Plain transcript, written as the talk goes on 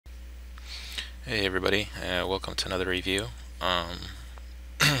Hey everybody, welcome to another review.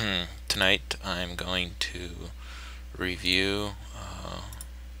 Tonight I'm going to review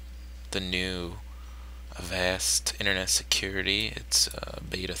the new Avast Internet Security. It's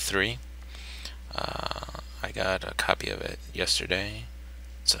Beta 3. I got a copy of it yesterday.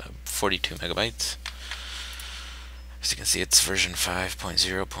 It's 42 megabytes. As you can see, it's version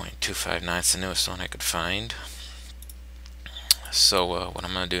 5.0.259. It's the newest one I could find. So what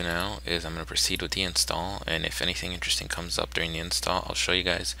I'm going to do now is I'm going to proceed with the install, and if anything interesting comes up during the install, I'll show you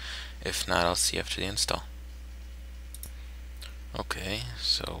guys. If not, I'll see you after the install. Okay,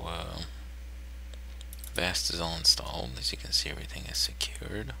 so Avast is all installed. As you can see, everything is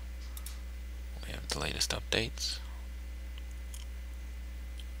secured. We have the latest updates.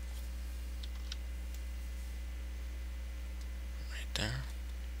 Right there.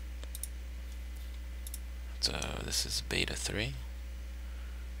 So this is Beta 3.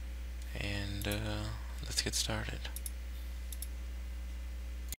 And let's get started.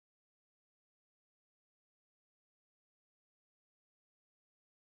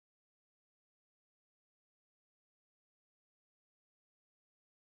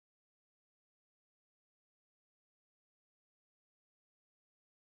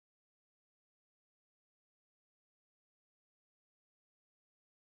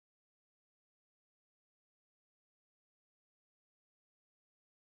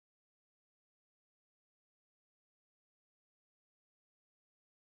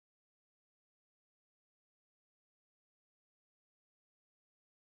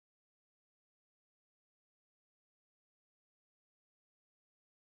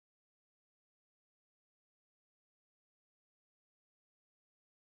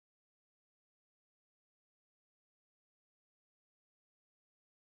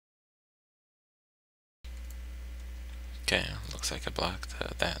 Okay, looks like I blocked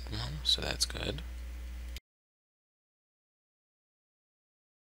that one, so that's good.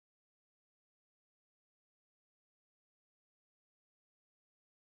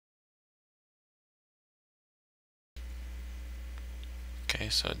 Okay,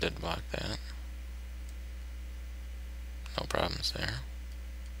 so it did block that. No problems there.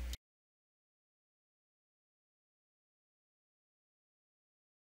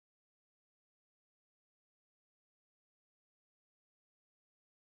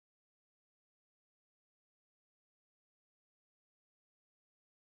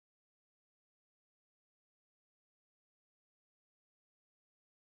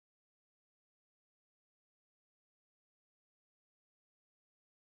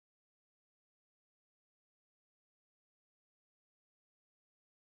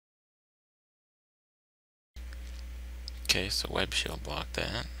 Okay, so Web Shield blocked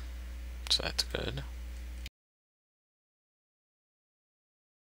that, so that's good.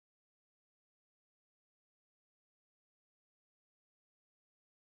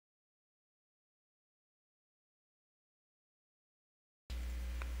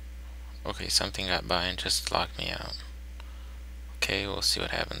 Okay, something got by and just locked me out. Okay, we'll see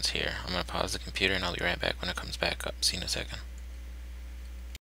what happens here. I'm gonna pause the computer and I'll be right back when it comes back up. See you in a second.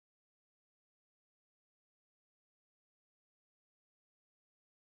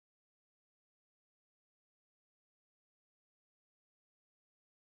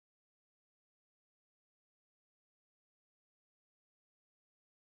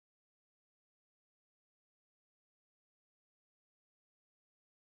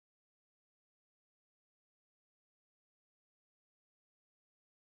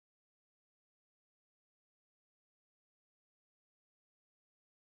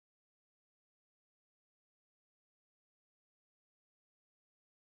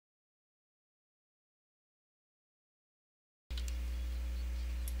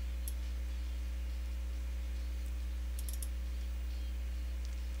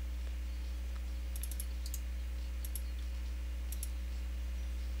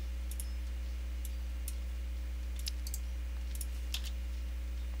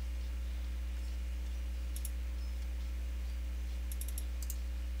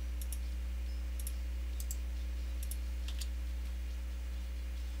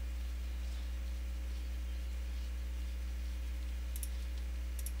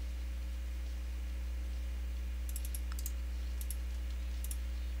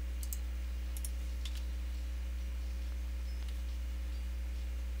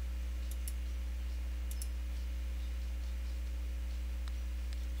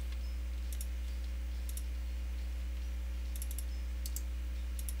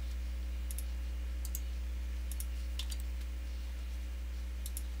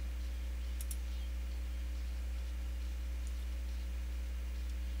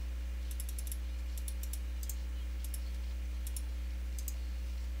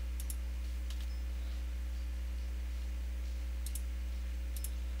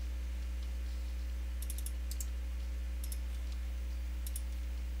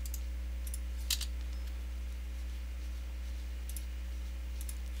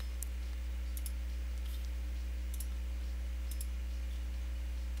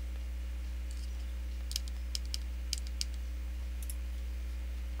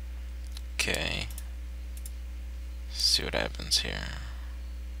 Okay, see what happens here.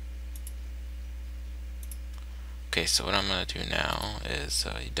 Okay, so what I'm gonna do now is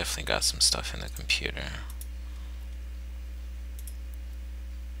you definitely got some stuff in the computer.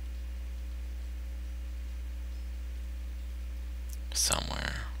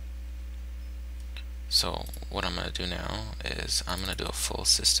 Somewhere. So what I'm gonna do now is I'm gonna do a full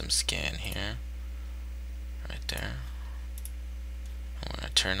system scan here, right there. I'm gonna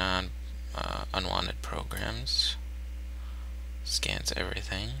turn on unwanted programs. Scans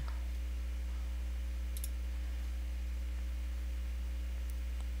everything.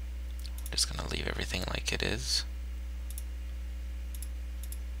 Just gonna leave everything like it is.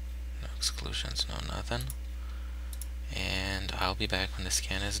 No exclusions, no nothing. And I'll be back when the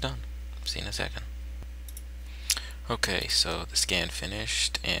scan is done. See you in a second. Okay, so the scan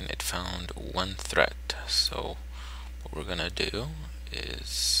finished and it found one threat. So what we're gonna do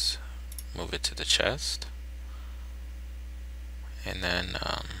is move it to the chest, and then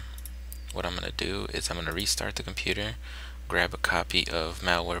what I'm gonna do is I'm gonna restart the computer, grab a copy of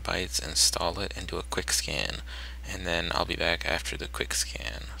Malwarebytes, install it, and do a quick scan, and then I'll be back after the quick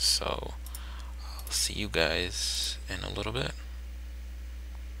scan. So I'll see you guys in a little bit.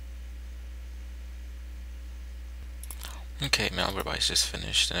 Okay, Malwarebytes just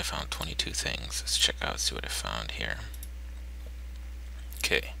finished and I found 22 things. Let's check out, see what I found here.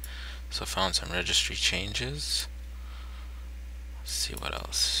 Okay, so I found some registry changes. Let's see what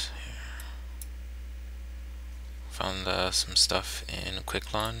else here. Found some stuff in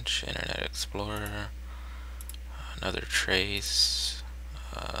Quick Launch, Internet Explorer, another trace,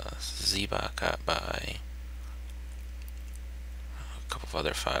 Zbot got by, a couple of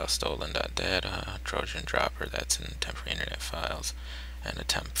other files, stolen.data, Trojan dropper, that's in temporary internet files, and a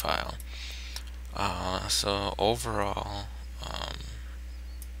temp file. So overall,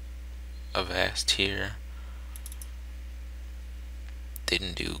 Avast here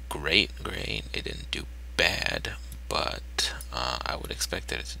didn't do great. It didn't do bad, but I would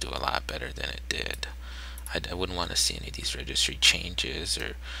expect it to do a lot better than it did. I wouldn't want to see any of these registry changes,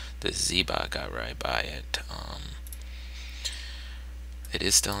 or the Zbot got right by it. It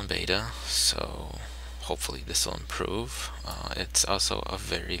is still in beta, so hopefully this will improve. It's also a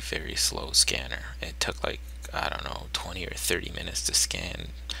very, very slow scanner. It took like, I don't know, 20 or 30 minutes to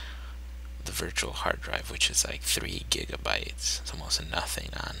scan the virtual hard drive, which is like 3 gigabytes. It's almost nothing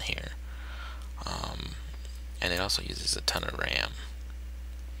on here. And it also uses a ton of RAM.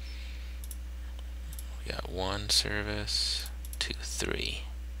 We got 1 service, 2, 3.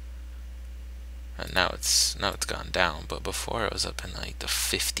 And now it's gone down, but before it was up in like the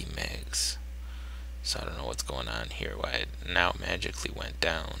 50 megs. So I don't know what's going on here, why it now magically went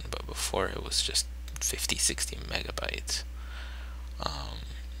down, but before it was just 50, 60 megabytes.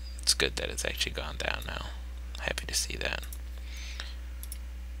 It's good that it's actually gone down now. Happy to see that.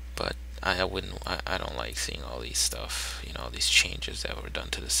 But I don't like seeing all these stuff, all these changes that were done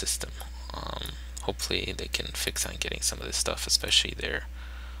to the system. Hopefully they can fix on getting some of this stuff, especially their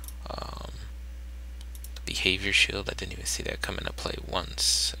behavior shield. I didn't even see that come into play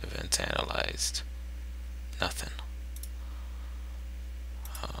once. Events analyzed, nothing.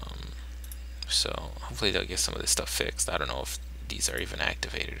 So hopefully they'll get some of this stuff fixed. I don't know if these are even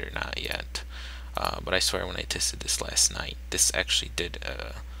activated or not yet, but I swear when I tested this last night, this actually did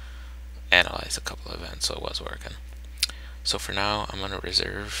analyze a couple of events, so it was working. So for now, I'm going to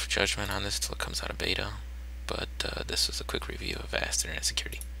reserve judgment on this until it comes out of beta, but this was a quick review of Avast Internet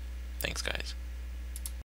Security. Thanks, guys.